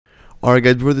Alright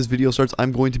guys, before this video starts,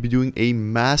 I'm going to be doing a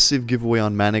massive giveaway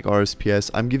on Manic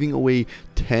Rsps. I'm giving away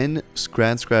 10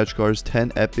 grand scratch cards,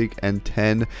 10 epic, and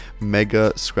 10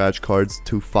 mega scratch cards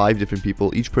to 5 different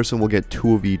people. Each person will get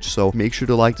 2 of each, so make sure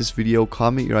to like this video,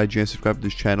 comment your IG, and subscribe to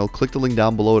this channel. Click the link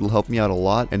down below, it'll help me out a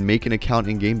lot, and make an account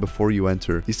in-game before you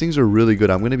enter. These things are really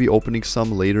good. I'm going to be opening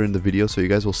some later in the video, so you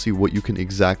guys will see what you can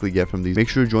exactly get from these. Make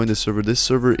sure to join this server. This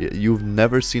server, you've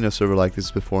never seen a server like this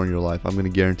before in your life. I'm going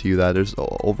to guarantee you that. There's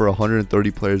over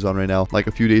 130 players on right now. Like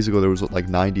a few days ago, there was like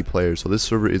 90 players, so this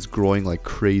server is growing like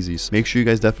crazy. So make sure you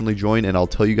guys definitely join, and I'll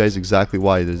tell you guys exactly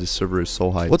why this server is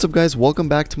so hype. What's up guys, welcome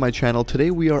back to my channel.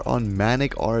 Today we are on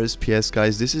Manic Rsps,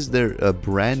 guys. This is their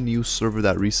brand new server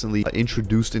that recently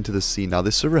introduced into the scene. Now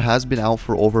this server has been out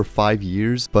for over 5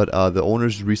 years, but the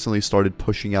owners recently started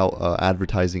pushing out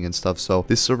advertising and stuff, so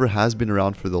this server has been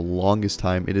around for the longest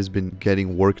time. It has been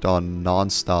getting worked on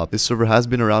non-stop. This server has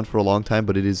been around for a long time,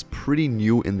 but it is pretty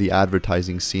new in the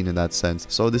advertising scene in that sense.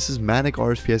 So this is Manic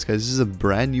Rsps, guys. This is a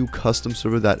brand new custom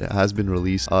server that has been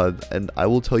released, and I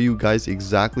will tell you guys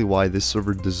exactly why this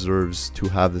server deserves to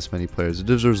have this many players. It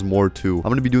deserves more too. I'm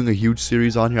going to be doing a huge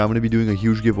series on here. I'm going to be doing a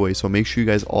huge giveaway, so make sure you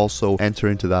guys also enter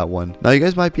into that one. Now you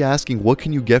guys might be asking, what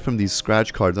can you get from these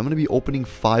scratch cards? I'm going to be opening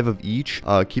 5 of each.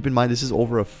 Keep in mind, this is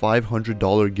over a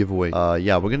 $500 giveaway.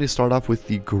 Yeah, we're going to start off with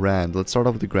the grand. Let's start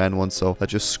off with the grand one. So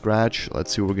let's just scratch.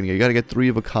 Let's see what we're going to get. You got to get 3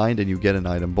 of a kind and you get an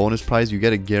item. Bonus prize, you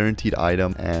get a guaranteed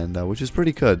item, and which is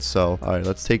pretty good. So all right,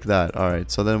 let's take that. All right,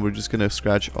 so then we're just going to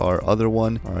scratch our other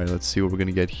one. All right, let's see what we're going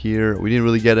to get here. We didn't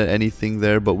really get anything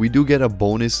there, but we do get a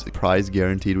bonus prize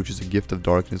guaranteed, which is a gift of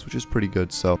darkness, which is pretty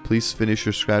good. So please finish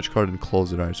your scratch card and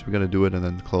close it. All right, so we're going to do it and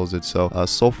then close it. So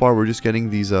so far we're just getting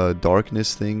these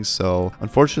darkness things. So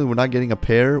unfortunately we're not getting a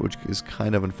pair, which is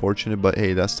kind of unfortunate, but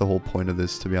hey, that's the whole point of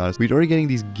this, to be honest. We're already getting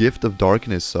these gift of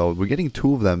darkness, so we're getting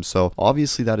 2 of them, so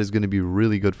obviously that is going to be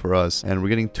really good for us. And we're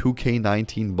getting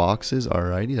 2K19 boxes.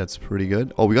 Alrighty, that's pretty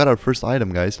good. Oh, we got our first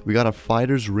item, guys. We got a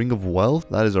fighter's ring of wealth.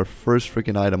 That is our first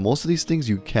freaking item. Most of these things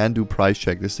you can do price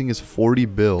check. This thing is 40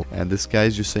 bill, and this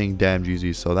guy's just saying damn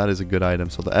GG, so that is a good item.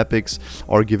 So the epics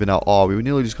are given out. Oh, we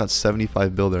nearly just got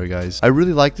 75 bill there, guys. I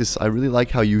really like this. I really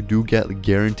like how you do get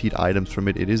guaranteed items from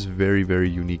it. It is very, very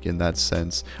unique in that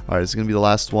sense. All right, this is gonna be the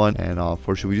last one, and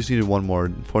unfortunately we just needed one more.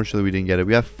 Unfortunately we didn't get it.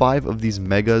 We have 5 of these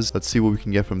megas. Let's see what we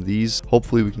can get from these.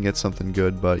 Hopefully we can get something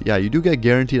good, but yeah, you do get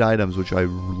guaranteed items, which I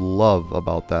love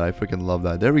about that. I freaking love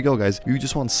that. There we go, guys. You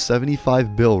just won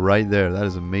 75 bill right there. That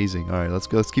is amazing. All right, let's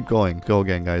go. Let's keep going. Go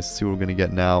again, guys. Let's see what we're gonna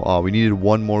get now. Oh, we needed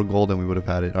 1 more gold and we would have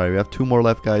had it. All right, we have 2 more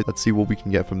left, guys. Let's see what we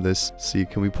can get from this. See,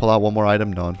 can we pull out 1 more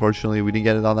item? No, unfortunately we didn't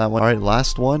get it on that one. All right,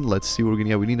 last one. Let's see what we're gonna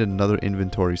get. We need another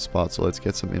inventory spot, so let's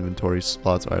get some inventory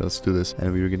spots. All right, let's do this.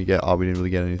 And we were gonna get, oh, we didn't really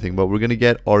get anything, but we're gonna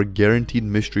get our guaranteed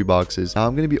mystery boxes. Now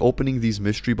I'm gonna be opening these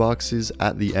mystery boxes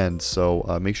at the end,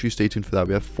 so make sure you stay tuned for that.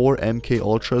 We have 4 MK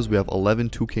Ultras, we have 11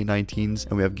 2K19s,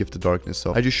 and we have Gift of Darkness.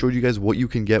 So I just showed you guys what you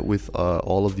can get with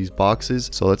all of these boxes.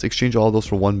 So let's exchange all those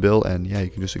for 1 bill, and yeah, you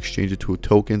can just exchange it to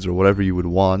tokens or whatever you would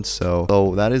want.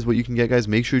 So that is what you can get, guys.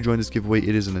 Make sure you join this giveaway.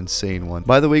 It is an insane one.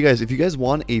 By the way, guys, if you guys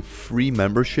want a free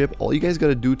membership, all you guys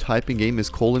gotta do, type in game,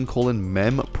 is :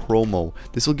 mem promo.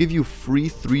 This will give you free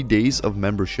 3 days of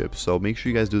membership, so make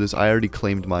sure you guys do this. I already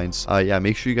claimed mine. Yeah,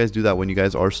 make sure you guys do that when you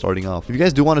guys are starting off. If you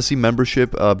guys do want to see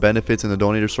membership benefits in the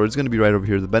donator store, it's going to be right over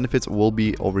here. The benefits will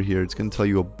be over here. It's going to tell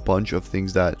you a bunch of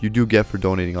things that you do get for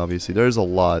donating. Obviously there's a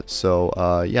lot, so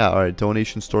yeah. All right,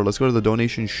 donation store. Let's go to the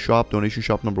donation shop. Donation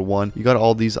shop number 1. You got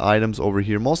all these items over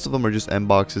here. Most of them are just M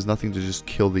boxes, nothing to just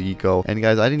kill the eco. And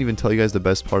guys, I didn't even tell you guys the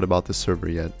best part about this server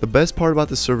yet. The best part about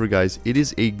this server, guys, it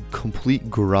is a complete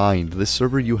grind. This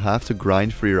server, you have to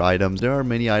grind for your items. There are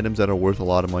many items that are worth a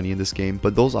lot of money in this game,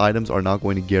 but those items are not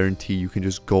going to guarantee you can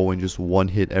just go and just one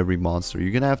hit every monster.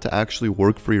 You're gonna have to actually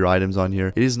work for your items on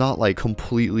here. It is not like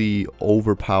completely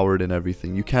overpowered and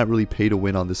everything. You can't really pay to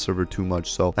win on this server too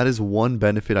much, so that is one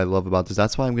benefit I love about this.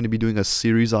 That's why I'm going to be doing a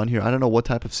series on here. I don't know what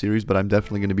type of series, but I'm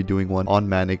definitely going to be doing one on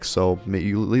Manic, so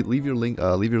you leave your link,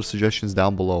 leave your suggestions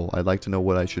down below. I'd like to know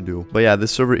what I should do. But yeah,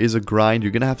 this server is a grind.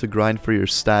 You're gonna have to grind for your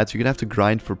stats. You're gonna have to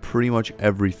grind for pretty much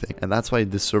everything, and that's why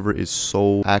this server is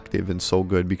so active and so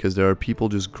good, because there are people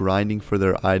just grinding for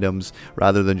their items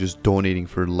rather than just donating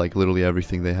for like literally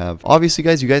everything they have. Obviously,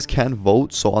 guys, you guys can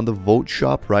vote. So on the vote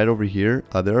shop right over here,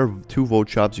 There are 2 vote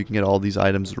shops. You can get all these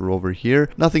items over here.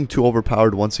 Nothing too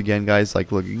overpowered once again, guys.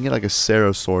 Like, look, you can get like a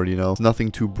Sarah sword, you know. It's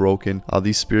nothing too broken.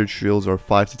 These spirit shields are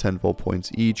 5 to 10 vote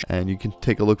points each, and you can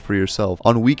take a look for yourself.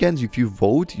 On weekends, if you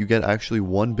vote, you get actually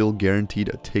 1 bill guaranteed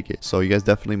a ticket. So you guys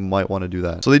definitely might want to do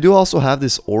that. So they do also have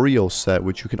this Oreo set,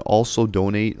 which you can also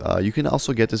donate. You can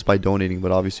also get this by donating,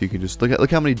 but obviously you can just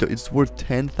look how many. It's worth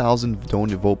 10,000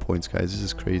 donate vote points, guys. This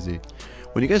is crazy.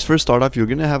 When you guys first start off, you're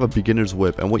going to have a beginner's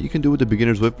whip. And what you can do with the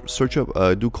beginner's whip, search up,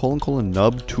 do :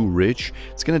 nub to rich.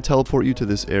 It's going to teleport you to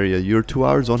this area. Your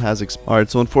 2-hour zone has expired. Alright,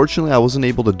 so unfortunately, I wasn't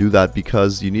able to do that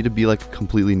because you need to be like a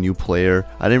completely new player.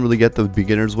 I didn't really get the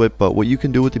beginner's whip, but what you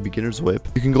can do with the beginner's whip,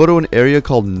 you can go to an area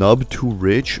called nub to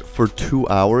rich for 2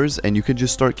 hours, and you can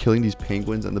just start killing these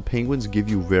penguins, and the penguins give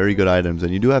you very good items,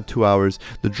 and you do have 2 hours.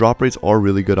 The drop rates are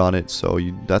really good on it, so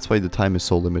that's why the time is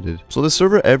so limited. So the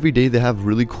server, every day, they have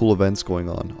really cool events going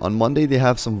on. On Monday they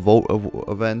have some vote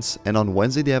events, and on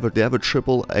Wednesday they have a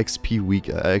triple XP week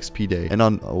XP day, and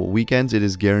on weekends it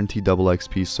is guaranteed double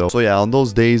XP. So yeah, on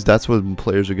those days that's when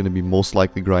players are going to be most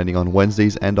likely grinding, on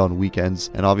Wednesdays and on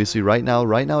weekends. And obviously right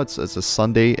now it's a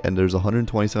Sunday and there's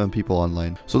 127 people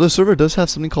online. So the server does have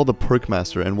something called the Perk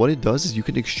Master, and what it does is you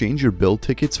can exchange your build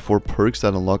tickets for perks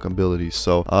that unlock abilities.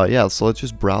 So yeah, so let's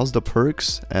just browse the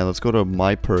perks and let's go to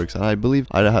my perks, and I believe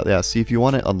yeah, see, if you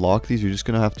want to unlock these, you're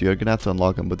gonna have to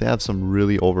unlock them, but they have some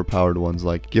really overpowered ones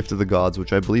like Gift of the Gods,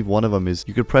 which I believe one of them is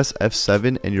you could press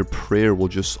F7 and your prayer will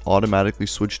just automatically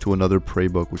switch to another pray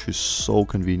book, which is so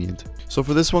convenient. So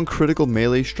for this one, critical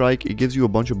melee strike, it gives you a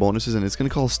bunch of bonuses, and it's going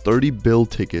to cost 30 build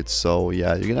tickets. So yeah,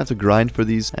 you're going to have to grind for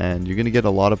these, and you're going to get a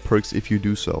lot of perks if you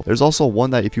do so. There's also one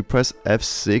that if you press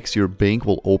F6, your bank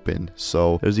will open.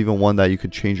 So there's even one that you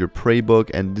could change your pray book,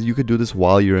 and you could do this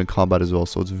while you're in combat as well.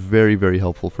 So it's very, very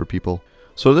helpful for people.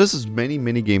 So this is many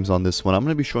mini games on this one. I'm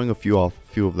going to be showing a few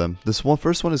of them.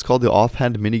 First one is called the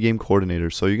Offhand Minigame Coordinator.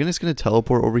 So you're just going to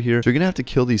teleport over here. So you're going to have to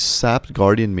kill these sapped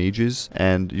guardian mages,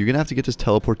 and you're going to have to get this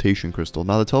teleportation crystal.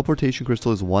 Now the teleportation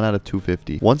crystal is 1 out of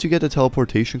 250. Once you get the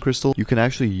teleportation crystal, you can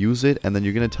actually use it, and then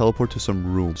you're going to teleport to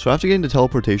some room. So after getting the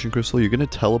teleportation crystal, you're going to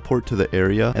teleport to the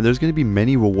area, and there's going to be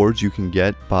many rewards you can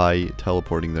get by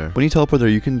teleporting there. When you teleport there,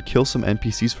 you can kill some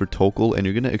NPCs for Tokul, and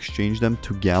you're going to exchange them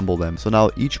to gamble them. So now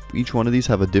each one of these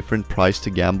have a different price to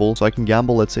gamble. So I can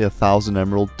gamble, let's say, 1,000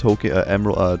 emerald token,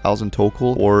 1,000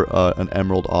 Tokul, or an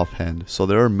emerald offhand. So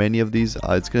there are many of these.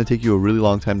 It's going to take you a really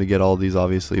long time to get all of these,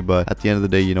 obviously, but at the end of the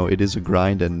day, you know, it is a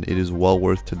grind and it is well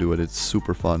worth to do it. It's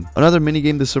super fun. Another mini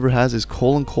game the server has is :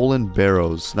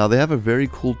 barrows. Now they have a very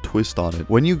cool twist on it.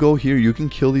 When you go here, you can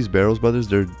kill these barrows brothers.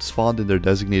 They're spawned in their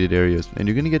designated areas, and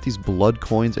you're going to get these blood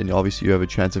coins, and obviously you have a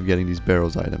chance of getting these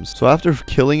barrows items. So after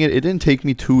killing it, it didn't take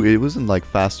me it wasn't like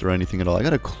fast or anything at all. I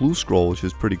got a clue scroll, which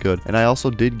is pretty good, and I also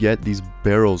did get these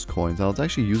barrows coins. Now let's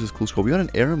actually use this clue scroll. We got an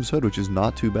Aram's hood, which is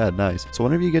not too bad. Nice. So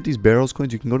whenever you get these barrows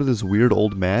coins, you can go to this weird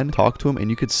old man, talk to him, and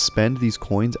you could spend these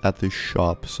coins at the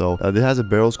shop. So it has a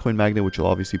barrows coin magnet, which will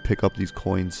obviously pick up these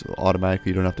coins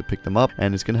automatically. You don't have to pick them up,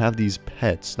 and it's gonna have these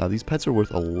pets. Now these pets are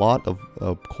worth a lot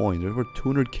of coins. They're worth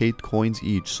 200k coins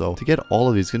each. So to get all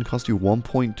of these, it's gonna cost you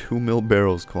 1.2 mil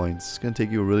barrows coins. It's gonna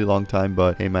take you a really long time,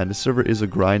 but hey man, this server is a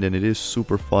grind, and it is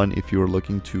super fun if you're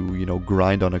looking to, you know,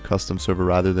 grind on a custom server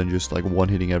rather than just like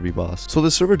one-hitting every boss. So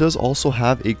the server does also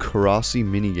have a Karasi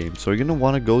minigame. So you're gonna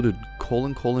want to go to :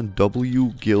 W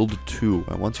Guild 2,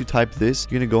 and once you type this,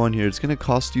 you're gonna go in here. It's gonna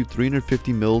cost you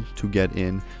 350 mil to get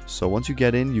in. So once you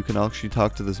get in, you can actually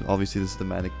talk to this. Obviously this is the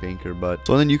Manic Banker, but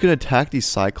so then you can attack these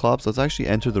Cyclops. Let's actually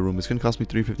enter the room. It's gonna cost me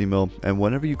 350 mil, and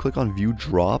whenever you click on view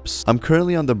drops, I'm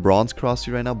currently on the bronze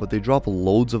Karasi right now, but they drop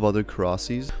loads of other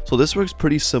Karasis. So this works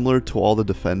pretty similar to all the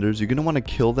defenders. You're gonna want to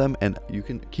kill them, and you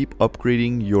can keep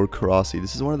upgrading your Karasi.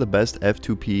 This is one of the best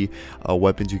F2P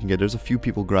weapons you can get. There's a few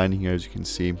people grinding here, as you can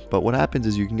see, but what happens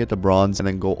is you can get the bronze and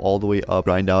then go all the way up,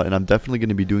 grind out, and I'm definitely going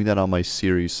to be doing that on my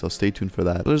series, so stay tuned for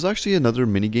that. So there's actually another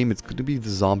mini game. It's going to be the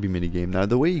zombie mini game. Now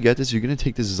the way you get this, you're going to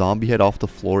take this zombie head off the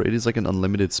floor. It is like an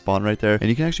unlimited spawn right there, and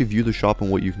you can actually view the shop and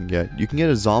what you can get. You can get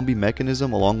a zombie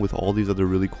mechanism along with all these other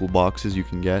really cool boxes you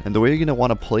can get, and the way you're going to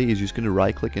want to play is you're just going to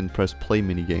right click and press play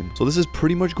mini game. So this is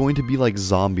pretty much going to be like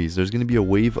zombies. There's going to be a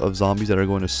wave of zombies that are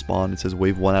going to spawn. It says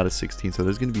wave 1 out of 16, so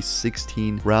there's going to be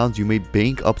 16 rounds. You may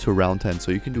bank up to round 10,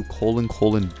 so you can do :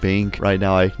 bank. Right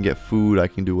now I can get food, I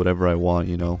can do whatever I want,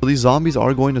 you know. So these zombies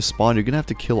are going to spawn. You're gonna have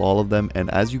to kill all of them, and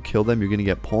as you kill them, you're gonna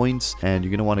get points, and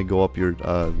you're gonna want to go up your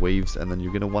waves, and then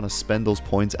you're gonna want to spend those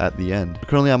points at the end.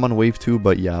 Currently I'm on wave 2,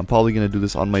 but yeah, I'm probably gonna do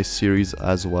this on my series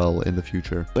as well in the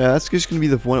future. So yeah, that's just gonna be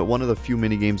one of the few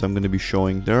mini games I'm gonna be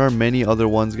showing. There are many other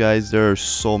ones, guys. There are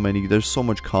so many there's so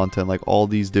much content, like all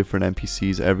these different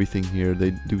NPCs, everything here,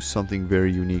 they do something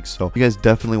very unique. So you guys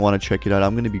definitely want to check it out.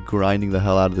 I'm going to be grinding the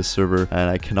hell out of this server, and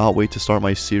I cannot wait to start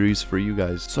my series for you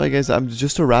guys. So hey guys,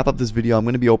 just to wrap up this video, I'm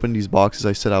going to be opening these boxes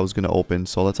I said I was going to open.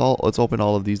 So let's open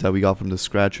all of these that we got from the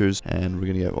scratchers, and we're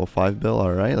going to get 5 bill.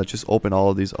 All right, let's just open all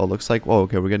of these. Oh, looks like, oh,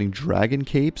 okay, we're getting dragon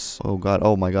capes. Oh god,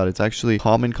 oh my god, it's actually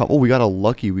common. Oh, we got a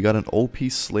lucky, we got an OP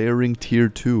Slayer ring tier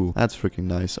 2. That's freaking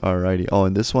nice. Alrighty. Oh,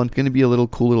 and this one's going to be a little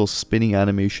cool little spinning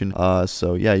animation.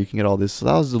 So yeah, you can get all this. So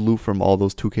that was the loot from all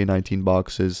those 2K19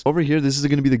 boxes. Over here, this is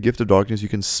going to be the Gift of Darkness. You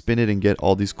can spin it and get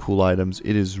all these cool items.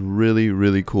 It is really,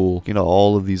 really cool. You know,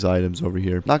 all of these items over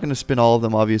here. Not going to spin all of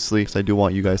them, obviously, because I do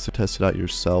want you guys to test it out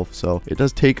yourself. So it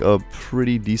does take a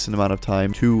pretty decent amount of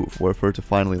time for it to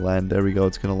finally land. There we go.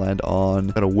 It's going to land on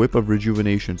got a Whip of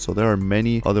Rejuvenation. So there are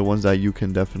many other ones that you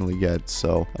can definitely get.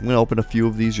 So I'm going to open a few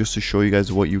of these just to show you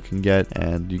guys what you can get.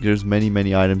 And there's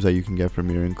many items that you can get from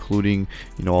here, including,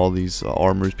 you know, all these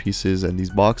armor pieces and these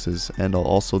boxes, and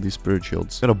also these spirit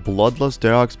shields. Got a Bloodlust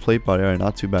Derox plate body. Alright,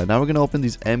 not too bad. Now we're going to open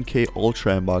these MK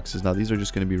Ultra inboxes. Now these are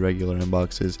just going to be regular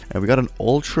inboxes. And we got an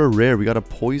ultra rare. We got a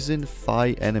Poison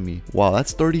Thigh Enemy. Wow,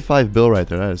 that's 35 bill right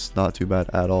there. That is not too bad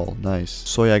at all. Nice.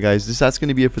 So yeah guys, that's going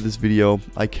to be it for this video.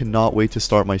 I cannot wait to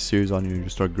start my series on here and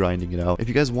just start grinding it out. If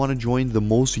you guys want to join the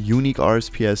most unique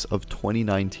RSPS of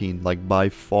 2019, like by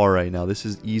far right now, this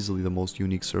is easily the most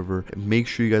unique server. Make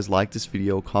sure you guys like this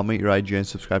video, comment your IGN,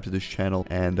 subscribe to this channel,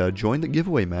 and join the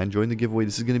giveaway, man. Join the giveaway.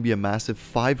 This is going to be a massive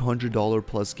 $500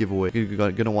 plus giveaway. You're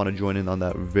going to want to join in on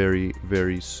that very,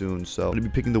 very soon. So I'm going to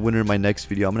be picking the winner in my next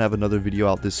video. I'm going to have another video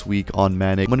out this week on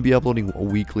Manic. I'm going to be uploading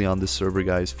weekly on this server,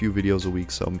 guys. Few videos a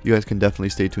week, so you guys can definitely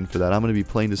stay tuned for that. I'm going to be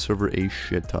playing this server a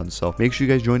shit ton, so make sure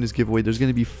you guys join this giveaway. There's going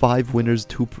to be 5 winners.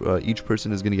 Each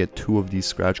person is going to get 2 of these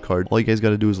scratch cards. All you guys got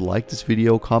to do is like this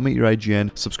video, comment your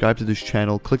IGN, subscribe to this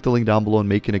channel, click the link down below and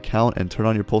make an account, and turn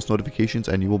on your post notifications,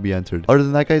 and you will be entered. Other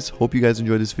than that, guys, hope you guys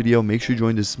enjoyed this video. Make sure you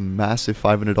join this massive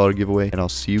 $500 giveaway, and I'll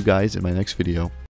see you guys in my next video.